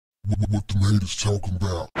What the haters talking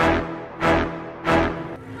about?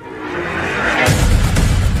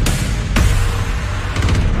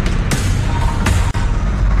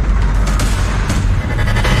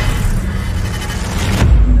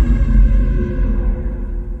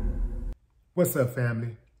 What's up,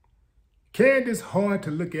 family? Candace, hard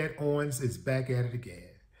to look at Owens, is back at it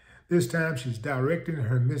again. This time she's directing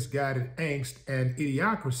her misguided angst and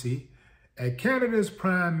idiocracy at Canada's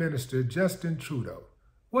Prime Minister, Justin Trudeau.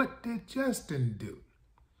 What did Justin do?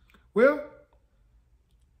 Well,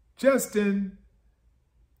 Justin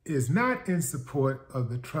is not in support of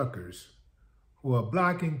the truckers who are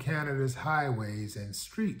blocking Canada's highways and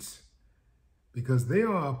streets because they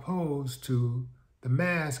are opposed to the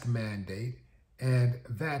mask mandate and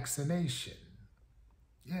vaccination.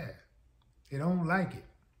 Yeah, they don't like it.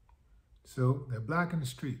 So they're blocking the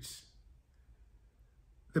streets.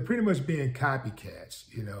 They're pretty much being copycats,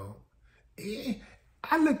 you know.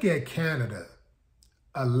 I look at Canada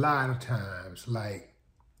a lot of times like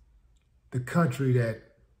the country that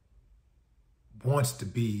wants to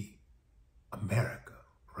be America,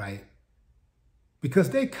 right? Because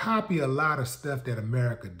they copy a lot of stuff that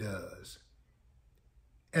America does.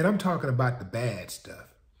 And I'm talking about the bad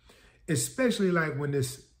stuff, especially like when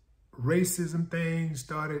this racism thing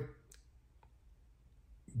started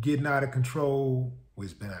getting out of control. Well,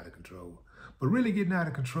 it's been out of control, but really getting out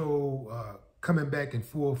of control, coming back in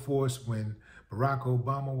full force when Barack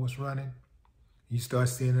Obama was running. You start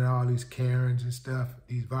seeing all these Karens and stuff,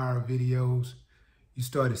 these viral videos. You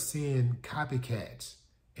started seeing copycats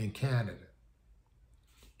in Canada.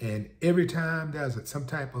 And every time there's some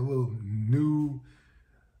type of little new,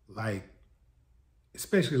 like,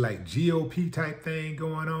 especially like GOP type thing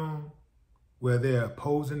going on, where they're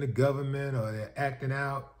opposing the government or they're acting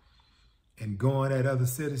out and going at other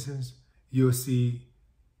citizens, you'll see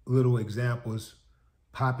little examples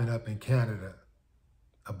popping up in Canada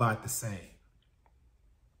about the same.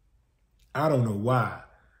 I don't know why,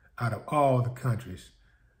 out of all the countries,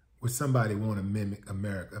 would somebody want to mimic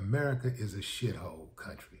America. America is a shithole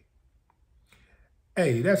country.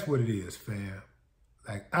 Hey, that's what it is, fam.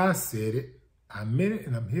 Like I said it, I meant it,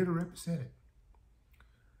 and I'm here to represent it.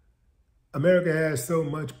 America has so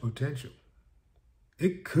much potential.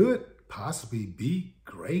 It could possibly be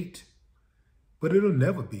great, but it'll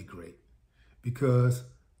never be great because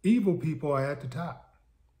evil people are at the top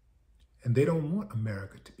and they don't want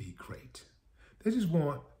America to be great. They just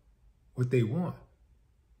want what they want.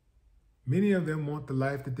 Many of them want the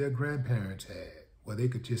life that their grandparents had, where they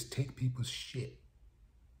could just take people's shit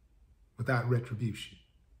without retribution.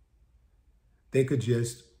 They could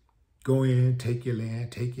just go in, take your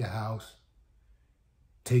land, take your house,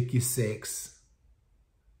 take your sex,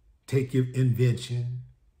 take your invention,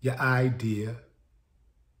 your idea,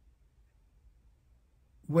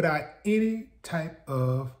 without any type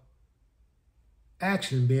of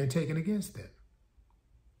action being taken against them.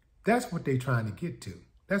 That's what they're trying to get to.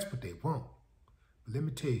 That's what they want. But let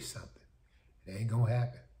me tell you something. It ain't gonna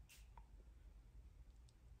happen.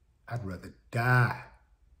 I'd rather die.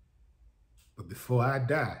 But before I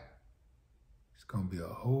die, it's gonna be a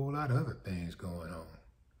whole lot of other things going on.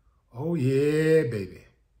 Oh yeah, baby.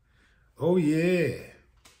 Oh yeah.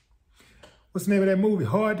 What's the name of that movie?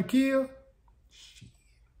 Hard to Kill? Shit.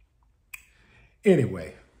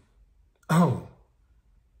 Anyway. Oh.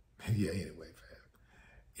 Yeah, anyway, fam.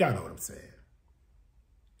 Y'all know what I'm saying.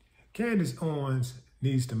 Candace Owens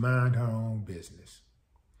needs to mind her own business.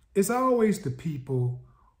 It's always the people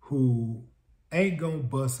who ain't gonna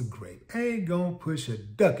bust a grape, ain't gonna push a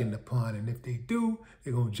duck in the pond, and if they do,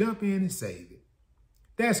 they're gonna jump in and save it.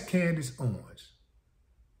 That's Candace Owens.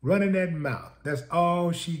 Running that mouth, that's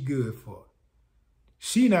all she good for.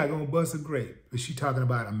 She not gonna bust a grape, but she talking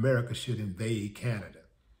about America should invade Canada.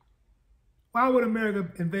 Why would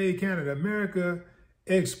America invade Canada? America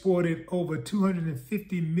exported over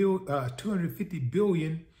 $250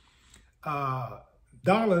 billion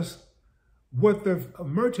worth of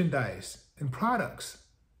merchandise and products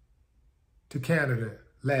to Canada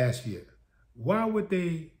last year. Why would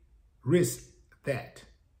they risk that?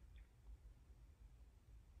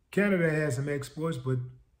 Canada has some exports, but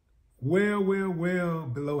well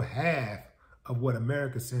below half of what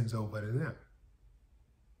America sends over to them.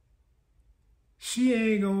 She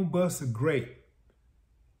ain't gonna bust a grape.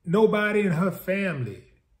 Nobody in her family,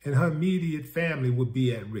 in her immediate family, would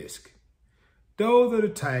be at risk. Those are the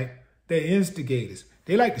type, they're instigators.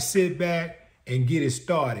 They like to sit back and get it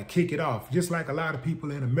started, kick it off. Just like a lot of people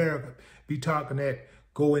in America be talking that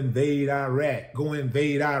go invade Iraq, go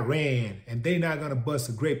invade Iran, and they not gonna bust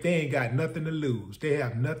a grape. They ain't got nothing to lose. They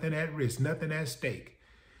have nothing at risk, nothing at stake.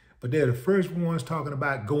 but they're the first ones talking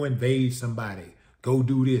about go invade somebody, go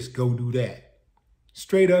do this, go do that.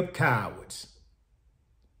 Straight up cowards.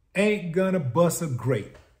 Ain't gonna bust a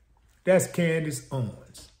grape. That's Candace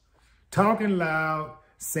Owens. Talking loud,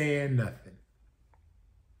 saying nothing.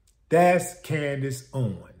 That's Candace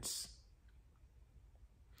Owens.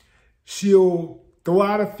 She'll throw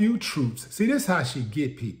out a few truths. See, this is how she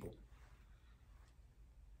get people.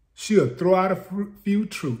 She'll throw out a few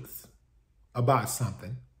truths about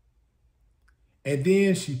something, and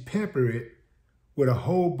then she pepper it with a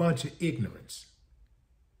whole bunch of ignorance.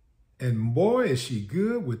 And boy, is she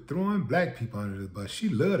good with throwing black people under the bus. She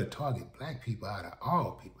love to target black people out of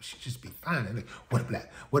all people. She just be finding, like, what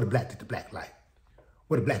a black did the black like?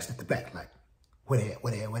 What a blacks did the black like? Where they?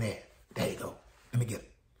 There you go. Let me get her.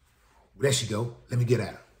 There she go. Let me get at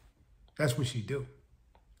her. That's what she do.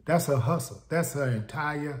 That's her hustle. That's her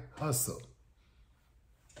entire hustle.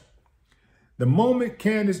 The moment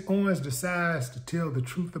Candace Owens decides to tell the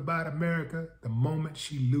truth about America, the moment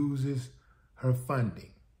she loses her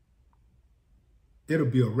funding, it'll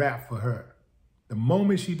be a wrap for her. The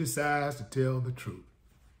moment she decides to tell the truth.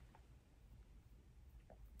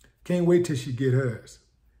 Can't wait till she get hers.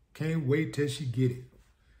 Can't wait till she get it.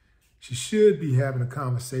 She should be having a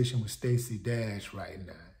conversation with Stacey Dash right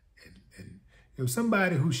now. And it was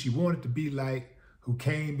somebody who she wanted to be like, who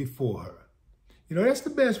came before her. You know, that's the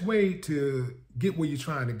best way to get where you're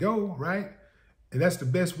trying to go, right? And that's the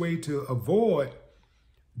best way to avoid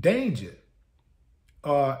danger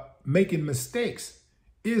or making mistakes,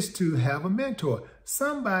 is to have a mentor,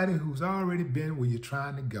 somebody who's already been where you're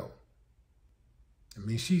trying to go. I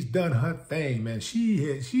mean, she's done her thing, man. She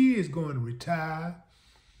is going to retire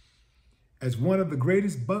as one of the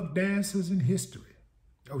greatest buck dancers in history.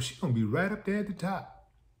 Oh, she's going to be right up there at the top.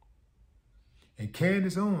 And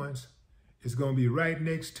Candace Owens is going to be right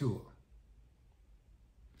next to her.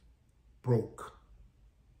 Broke.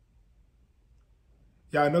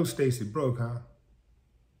 Y'all know Stacey broke, huh?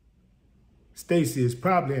 Stacey is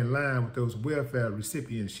probably in line with those welfare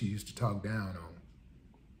recipients she used to talk down on.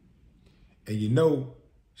 And you know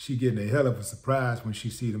she getting a hell of a surprise when she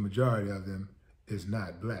see the majority of them is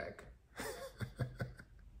not black.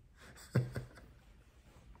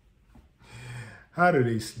 How do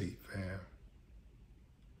they sleep, fam?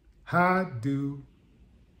 How do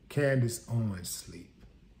Candace Owens sleep?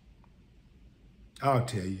 I'll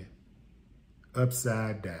tell you,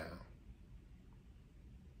 upside down.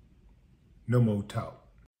 No more talk.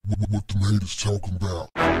 What the haters talking about?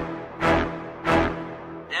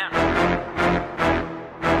 Yeah.